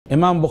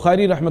इमाम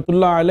बुखारी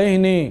रहमतुल्लाह अलैह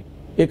ने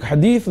एक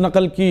हदीस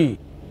नकल की।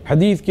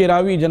 हदीस के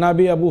रावी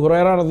जनाब अबू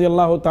हुरैरा रज़ी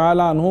अल्लाह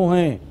ताला अन्हु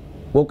हैं।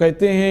 वो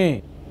कहते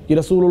हैं कि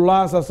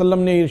रसूलुल्लाह सल्लल्लाहु अलैहि वसल्लम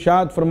ने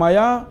इरशाद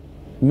फरमाया,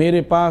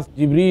 मेरे पास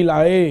जिब्रील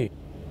आए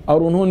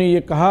और उन्होंने ये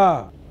कहा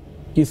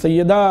कि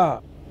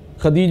सैयदा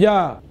खदीजा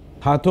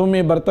हाथों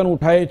में बर्तन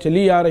उठाए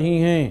चली आ रही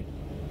हैं,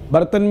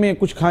 बर्तन में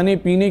कुछ खाने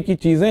पीने की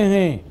चीज़ें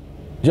हैं,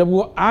 जब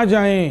वो आ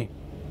जाएं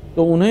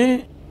तो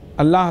उन्हें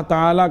अल्लाह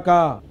ताला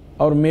का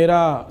और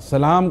मेरा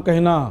सलाम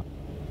कहना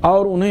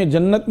और उन्हें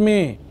जन्नत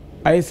में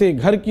ऐसे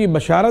घर की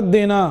बशारत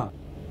देना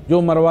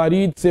जो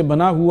मरवारीद से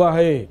बना हुआ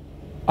है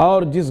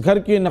और जिस घर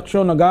के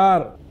नक्शो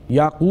नगार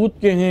याकूत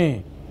के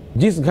हैं,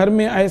 जिस घर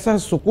में ऐसा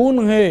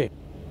सुकून है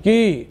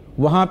कि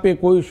वहाँ पे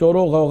कोई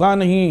शोरो गौगा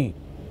नहीं,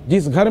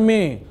 जिस घर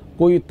में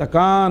कोई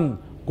तकान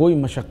कोई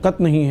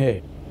मशक्क़त नहीं है।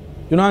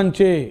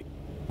 चुनांचे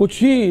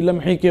कुछ ही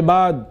लम्हे के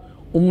बाद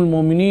उम्मुल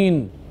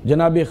मोमिनीन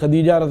जनाब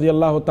खदीजा रज़ी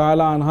अल्लाह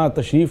ताला अन्हा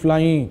तशरीफ़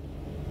लाईं।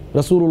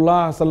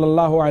 रसूलुल्लाह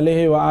सल्लल्लाहु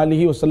अलैहि व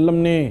आलिहि वसल्लम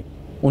ने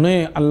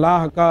उन्हें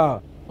अल्लाह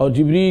का और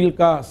जिब्रील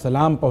का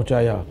सलाम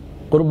पहुँचाया।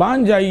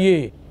 कुर्बान जाइए,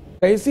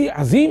 कैसी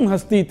अजीम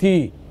हस्ती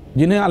थी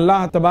जिन्हें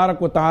अल्लाह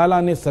तबारक व तआला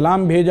ने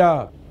सलाम भेजा,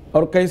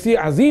 और कैसी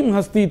अजीम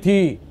हस्ती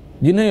थी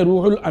जिन्हें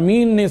रूहुल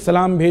अमीन ने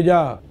सलाम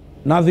भेजा।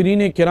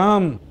 नाज़रीन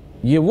किराम,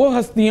 ये वो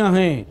हस्तियाँ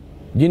हैं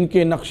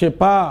जिनके नक्शे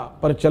पा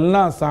पर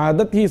चलना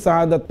सआदत ही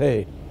सआदत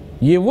है।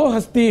 ये वो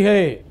हस्ती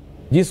है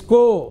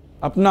जिसको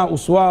अपना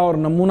उसवा और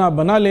नमूना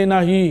बना लेना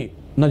ही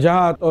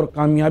नजात और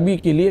कामयाबी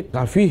के लिए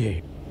काफ़ी है।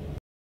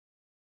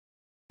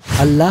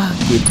 अल्लाह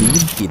के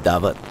दीन की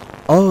दावत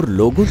और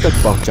लोगों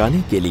तक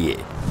पहुंचाने के लिए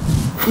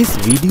इस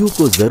वीडियो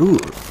को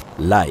जरूर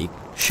लाइक,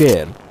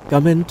 शेयर,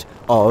 कमेंट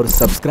और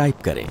सब्सक्राइब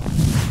करें।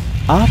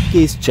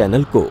 आपके इस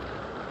चैनल को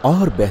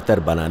और बेहतर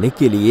बनाने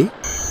के लिए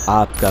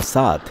आपका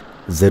साथ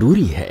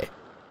जरूरी है।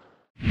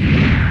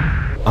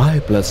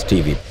 iPlus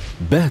TV,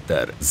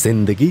 बेहतर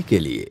जिंदगी के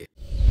लिए।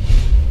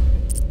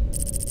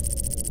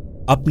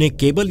 अपने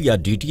केबल या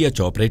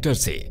DTH ऑपरेटर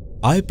से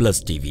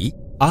iPlus TV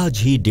आज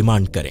ही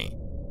डिमांड करें।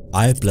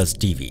 iPlus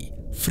TV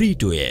free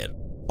to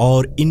air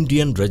और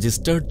इंडियन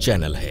रजिस्टर्ड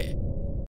चैनल है।